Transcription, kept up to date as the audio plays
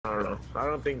I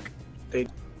don't think they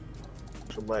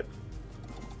should let.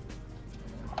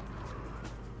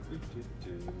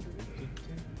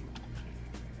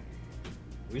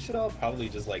 We should all probably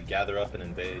just like gather up and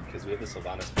invade because we have the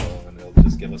Sylvanas kill and they'll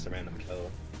just give us a random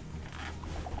kill.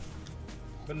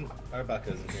 But our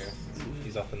Baka isn't here.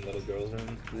 He's off in the little girl's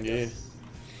room. Yeah.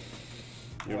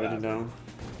 You already know.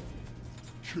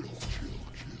 Chill.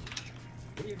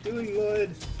 What are you doing,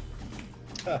 Lloyd?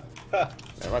 Ha, ha.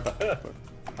 Yeah, what the?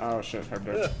 Oh shit, her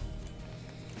dirt.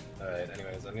 Alright,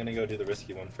 anyways, I'm gonna go do the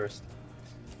risky one first.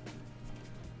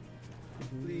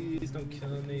 Please don't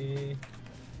kill me.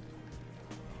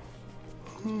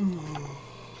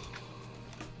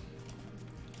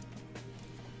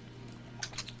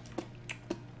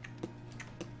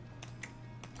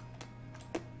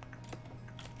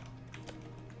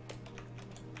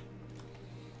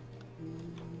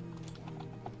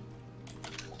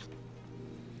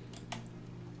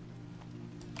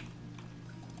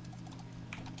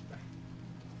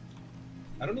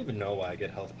 I don't even know why I get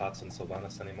health pots on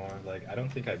Sylvanas anymore. Like, I don't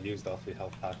think I've used all 3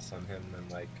 health pots on him in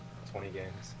like 20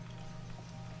 games.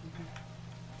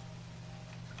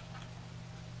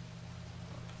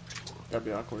 That'd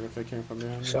be awkward if they came from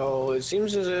behind. So it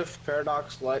seems as if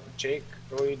Paradox let Jake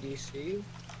go ADC.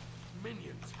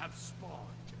 Minions have spawned.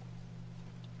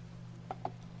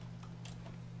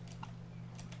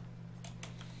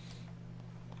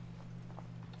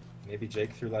 Maybe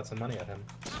Jake threw lots of money at him.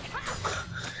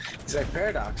 He's like,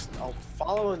 Paradox, I'll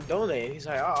follow and donate. He's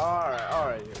like, oh,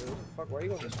 alright. Fuck, why are you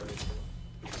going this way?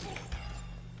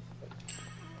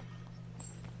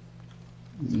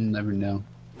 You never know.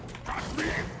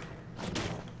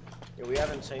 Yeah, we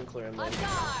have insane clear in lane.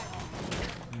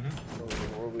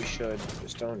 Or we should.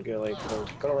 Just don't get like,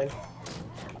 go to lane.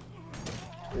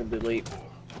 It'll be late.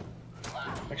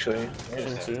 Actually,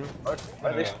 Yeah, too. I'll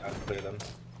clear them.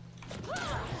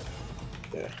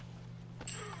 Yeah.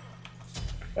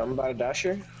 I'm about to dash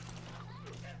here.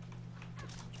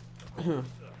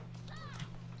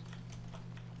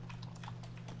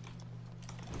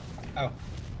 Ow.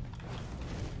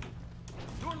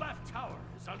 Your left tower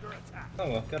is under attack. Oh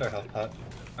well, get our health pot.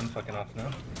 I'm fucking off now.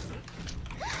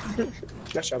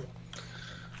 Nice job.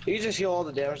 You can just heal all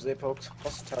the damage they poked,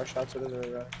 plus the tower shots, so it doesn't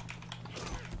really matter.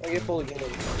 I get full again.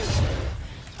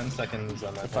 10 seconds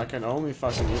on my If I can only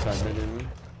fucking use that minion.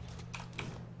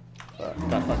 But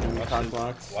got fucking cock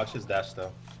blocks. Watch his dash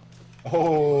though.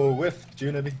 Oh, whiff,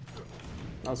 Junabi.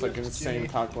 That was like an insane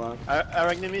cock block.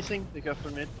 Arachne missing, be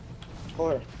careful mid. Pull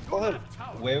her. Pull him.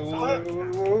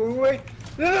 Wait.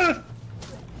 Ah!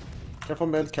 Careful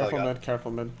mid, careful mid, careful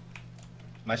mid.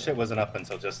 My shit wasn't up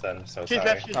until just then, so She's sorry.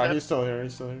 left, she's Oh, left. he's still here,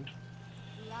 he's still here.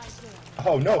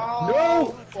 Oh no!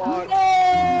 Oh, fuck.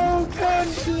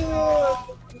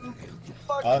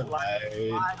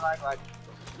 Lag.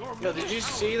 Yo, did you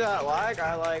see that lag?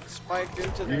 I like spiked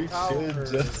into the You tower.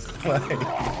 should just like.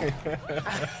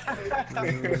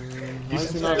 Why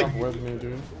is he not up with me,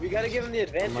 dude? We gotta give him the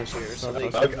advantage here. So they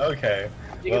Okay.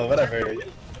 Well, whatever.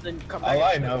 All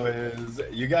I know is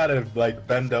you gotta like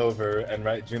bend over and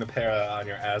write Junipera on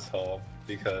your asshole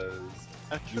because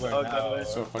you are now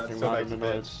So fucking so loud nice and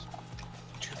annoyed. bitch.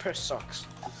 Juniper sucks.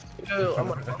 Yo, I'm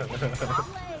gonna.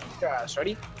 Guys,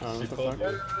 ready? Oh, what the pulled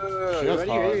fuck? you. She has Ready?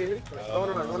 hard.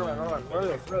 Run around.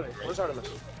 Where's Artemis?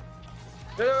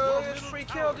 It's free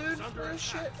kill, dude. Oh,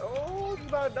 shit. Oh, you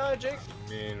about to die, Jake. I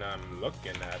mean, I'm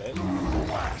looking at it.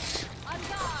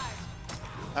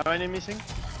 Arachne missing.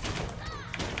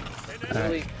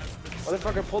 Really,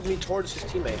 motherfucker pulled me towards his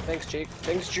teammate. Thanks, Jake.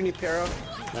 Thanks, Junipero.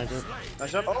 Thank you.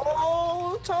 Nice job.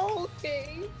 Oh,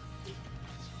 okay.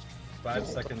 5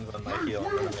 seconds on my heal,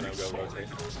 and I'm gonna go rotate.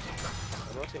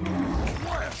 Rotate.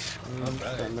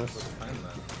 I missed. Fine,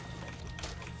 then.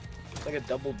 It's like a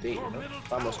double date, you know?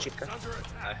 Vamos, chica.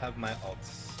 I have my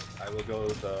ults. I will go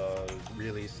the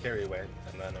really scary way,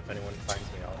 and then if anyone finds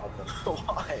me, I'll help them.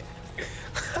 Why?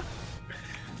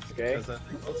 Okay. Because I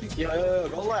think ulti- Yeah,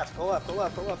 go left. Go then. You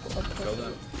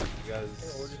Yeah,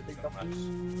 guys. we're just big so much.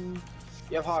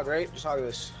 You have hog, right? Just hog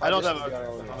this. I don't Hog have this,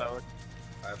 a. be on our way.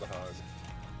 I have a hog.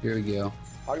 Here we go.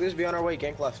 Hog this, be on our way.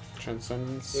 Gank left.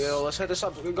 Transcendence. Yo, let's hit this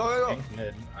up. Go. Pink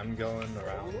mid. I'm going Oh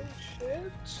around.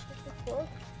 shit. What the fuck?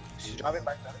 She's dropping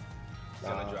back down.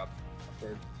 Gonna drop.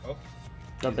 Oh.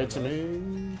 Don't bait to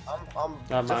me. I'm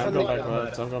Never mind, I'm going back defending-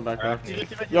 left. I'm going back left.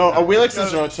 Arachne. Yo, Awilix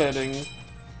is rotating.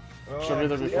 Oh, Should be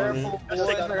there before me. Careful, boys,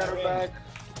 I got her back.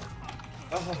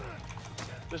 Oh,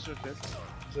 Just rotate.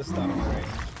 just stop my range.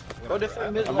 Go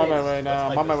defend mid I'm on my lane. way now,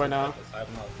 I'm on my way now. I have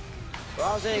not.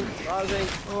 Rousing.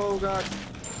 Oh god.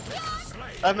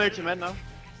 I have my ultimate now.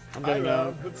 I'm getting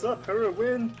out. What's up, Hurra,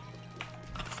 win?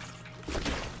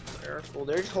 Careful,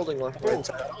 they're just holding left right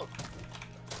side.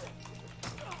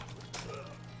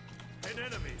 An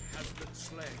enemy has been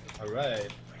slain. Alright.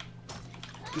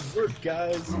 Good work,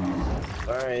 guys.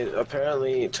 Alright,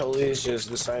 apparently Tolly's just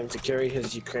deciding to carry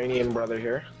his Ukrainian brother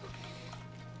here.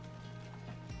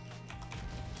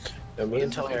 So me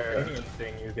and Tolly are... Ukrainian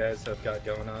thing you guys have got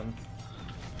going on?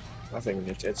 Nothing,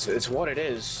 it's what it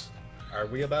is. Are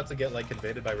we about to get, like,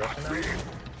 invaded by Russia now?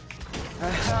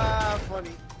 Haha, funny.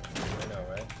 I know,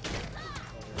 right?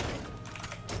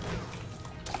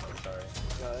 Sorry.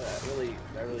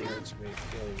 That really hurts my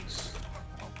feelings.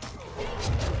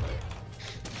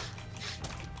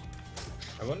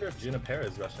 I wonder if Junipero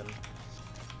is Russian.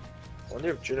 I wonder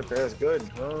if Juniper is good.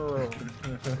 Oh.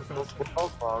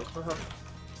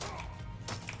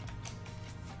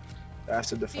 That's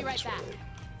the defense. Be right back. Really.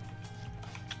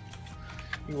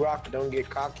 You rock, don't get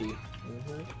cocky.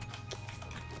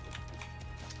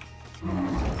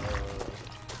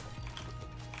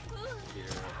 Here,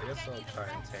 I guess I'll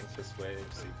try and tank this wave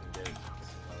so you can get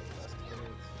less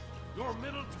kills. Your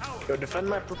middle tower. Go defend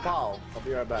my propel. I'll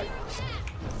be right back.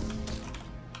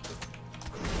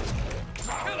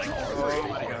 Oh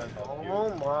my god.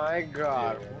 Oh my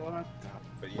god. Yeah. What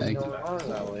But the you Thank fuck you. is going on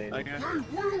that lane? Okay.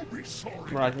 Will be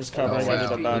sorry. Miraculous Oh, covering, I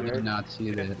need wow. a I back. did not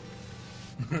see that.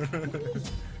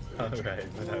 Alright,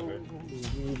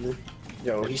 whatever.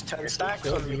 Yo, he's 10 stacks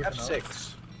on me.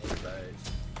 F6. Alright.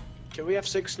 Can we have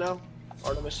 6 now?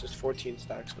 Artemis is 14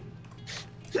 stacks on me.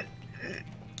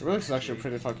 Awilix is actually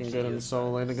pretty fucking good in the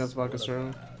solo lane against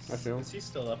Bakasura, I feel. Is he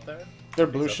still up there? Their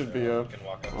blue He's should there. be You up can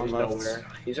walk up on to left. Nowhere.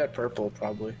 He's at purple,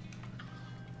 probably.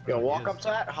 Yo, Oh, he walk is. up to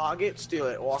that, hog it, steal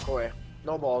it, walk away.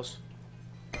 No balls.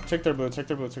 Take their blue, take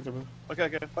their blue, take their blue. Okay,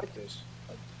 okay. Fight this.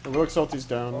 Awilix ulti's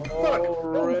down. Oh,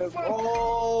 rip. fuck.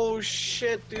 Oh,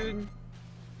 shit, dude.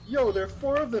 Yo, there are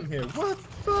 4 of them here. What the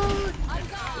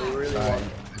fuck? They really Sorry, want.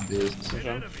 I did.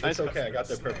 Okay. It's okay, I got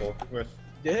their purple. We're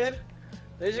Did?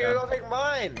 They're just Yeah. gonna go take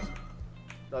mine.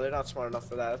 No, they're not smart enough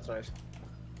for that. That's nice.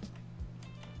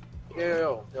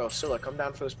 Yo, Scylla, come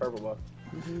down for this purple buff.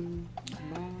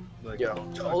 like, Yo,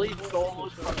 Tolly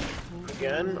goes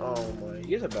again. Oh my,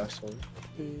 you're the best one.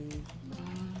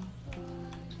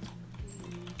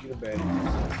 You're the best.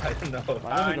 I don't know.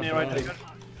 I knew I think think.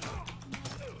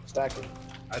 Stacking.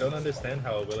 I don't understand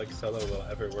how a Awilix solo will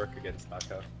ever work against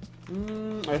Baka.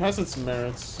 It has its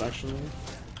merits, actually.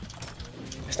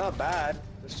 It's not bad.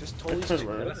 It's just totally It could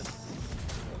stupid. work.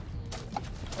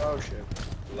 Oh shit.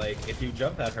 Like, if you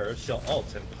jump at her, she'll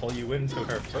ult and pull you into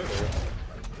her further.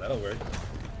 That'll work.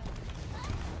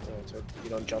 You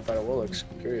don't jump out of Awilix,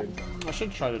 period. I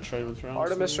should try to trade with rounds.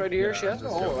 Artemis right here, Yeah, she has no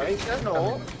just ult, right? She has no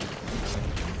ult.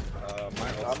 My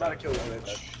ult's I'm about to not kill this good,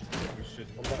 bitch. but You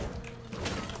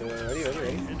should.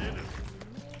 Ready.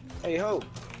 Hey ho!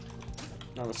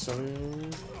 That was silly.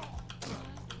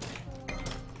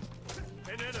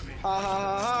 An enemy. Ha ha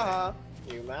ha ha ha!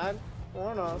 You mad?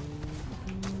 Or not?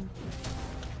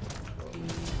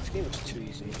 This game is too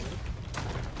easy.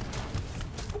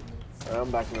 Alright,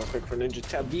 I'm back real quick for Ninja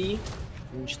Tab B.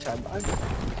 Ninja Tab I.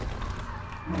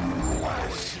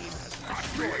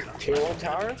 Tier 1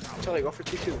 tower? Tell you, go for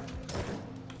T2.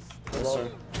 Yes,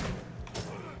 sir.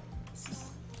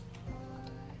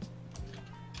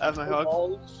 I have my hog.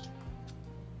 Balls.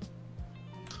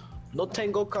 No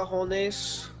tengo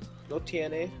cajones. No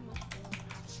tiene.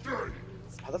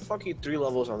 How the fuck are you 3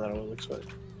 levels on that Awilix with?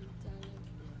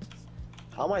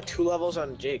 How am I 2 levels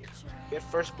on Jake? Get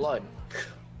first blood.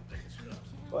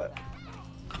 What?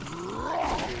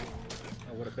 Oh,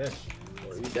 what a bitch.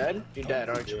 Are you dead? You're dead,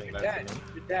 aren't you? Doing You're that dead. to me.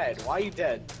 You're dead. Why are you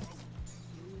dead?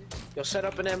 Yo, set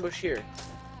up an ambush here.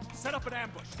 Set up an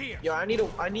ambush here. Yo, I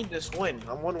need this win.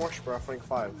 I'm 1 worshiper off rank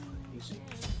 5. Easy.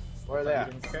 Where are they I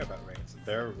at? don't care about rings.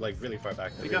 They're like really far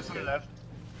back. We got from the left.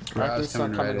 Arachne's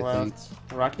coming coming right, I think.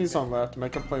 left. Arachne's on left.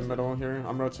 Make him play middle here.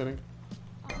 I'm rotating.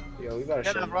 Yo, we gotta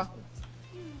Get show. up, bro.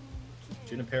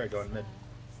 Junipero going mid.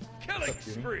 Killing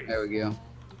spree. There we go.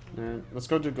 Alright, let's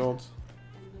go do gold.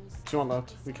 2 on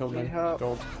left. We killed me. Need help.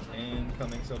 Gold. And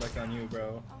coming so back on you,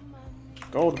 bro.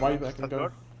 Gold, why you back and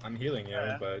go? I'm healing you,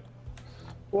 Yeah. but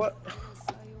What?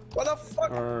 What the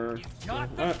fuck? Or...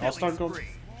 Got the Alright, I'll start killing gold. spree.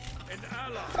 An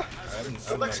ally I didn't.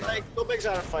 Sobek's like, Sobek's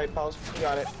out of fight, pals. You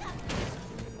got it.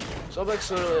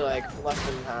 Sobek's literally like less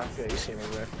than half. Yeah, you see him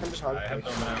over there. I'm just I hard. have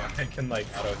no mana. I can like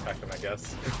auto attack him, I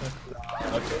guess.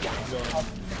 Okay, I'm going. Oh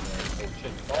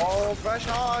shit. Oh, fresh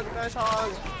hog, nice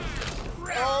hog.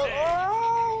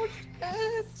 Oh,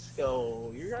 shit.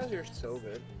 Yo, you guys are so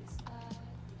good.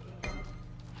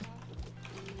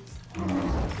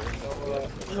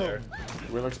 There.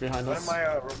 Awilix behind When us. am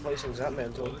I replacing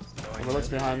Zapman to? Awilix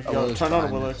behind. Oh, Yo, Awilix turn on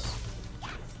behind Awilix.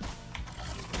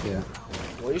 Yeah.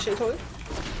 What do you say, Tony? An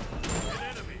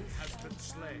enemy has been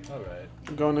slain. Alright.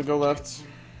 I'm going to go left.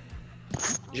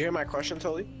 Did you hear my question,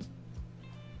 Tony?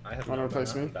 I have Wanna no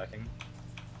replace mana me? backing.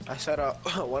 I said,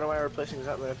 when am I replacing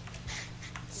that man?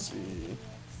 Let's see.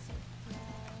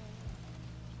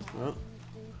 Well,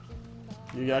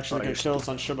 you actually get kills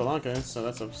on Shibalanka, so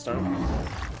that's a start.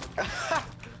 That's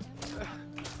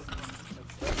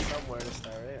somewhere to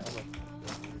start, right?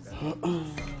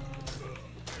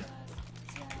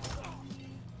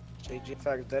 JG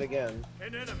fact dead again.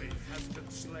 An enemy has been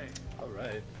slain.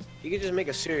 Alright. You could just make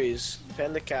a series.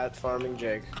 Pen the cat farming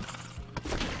Jake.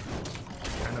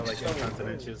 Kinda like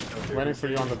incontinent, she's Waiting for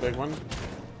you on the big one.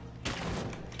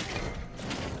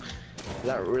 Is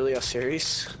that really a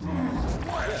series?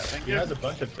 He has a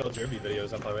bunch of Kill Derby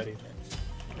videos up already.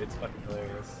 It's fucking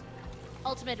hilarious.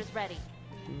 Ultimate is ready.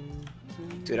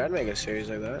 Dude, I'd make a series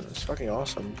like that. It's fucking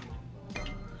awesome.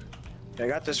 I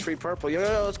got this free purple. Yo,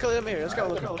 let's kill him here. Let's go.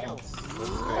 Let's go. Let's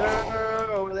go.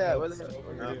 No, where they at? Where they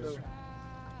at?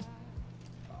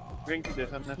 Bring to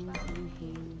this, I'm left.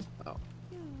 Oh.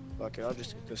 Fuck it, I'll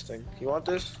just take this thing. You want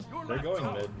this? They're going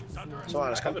mid. So on, I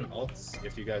let's have come. an ult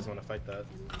if you guys want to fight that.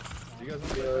 Do you guys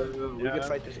want to fight that? We could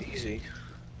fight this easy.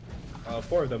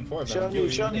 Four of them. Shun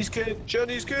these kid! Shun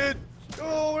these kid!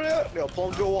 Oh, where they at? Yo, pull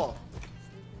him to a wall.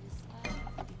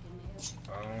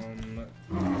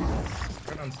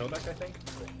 Turn on Sobek, I think.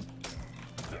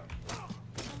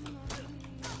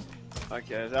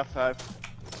 Okay, that's 5.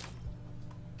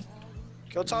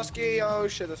 Kill Tusky! Oh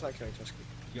shit, that's not killing Tusky.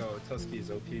 Yo, Tusky is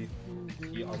OP. He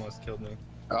almost killed me.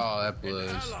 Oh, that An blows.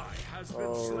 ally has been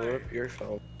Oh, slain. rip your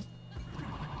fault.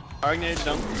 Argnate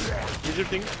down. User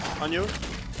thing on you.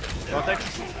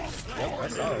 Vortex. Yep, I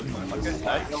saw him. Okay,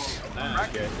 nice.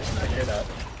 Okay, I hear that.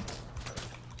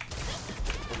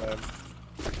 An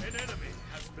enemy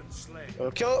has been slain. Oh,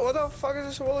 kill! What the fuck is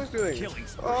this Awilix doing? Killing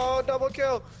spree. Oh, double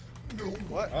kill!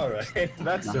 What? Alright,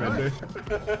 that's surrender.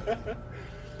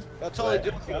 That's all I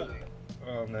do.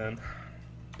 Oh man.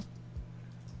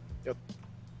 Yep.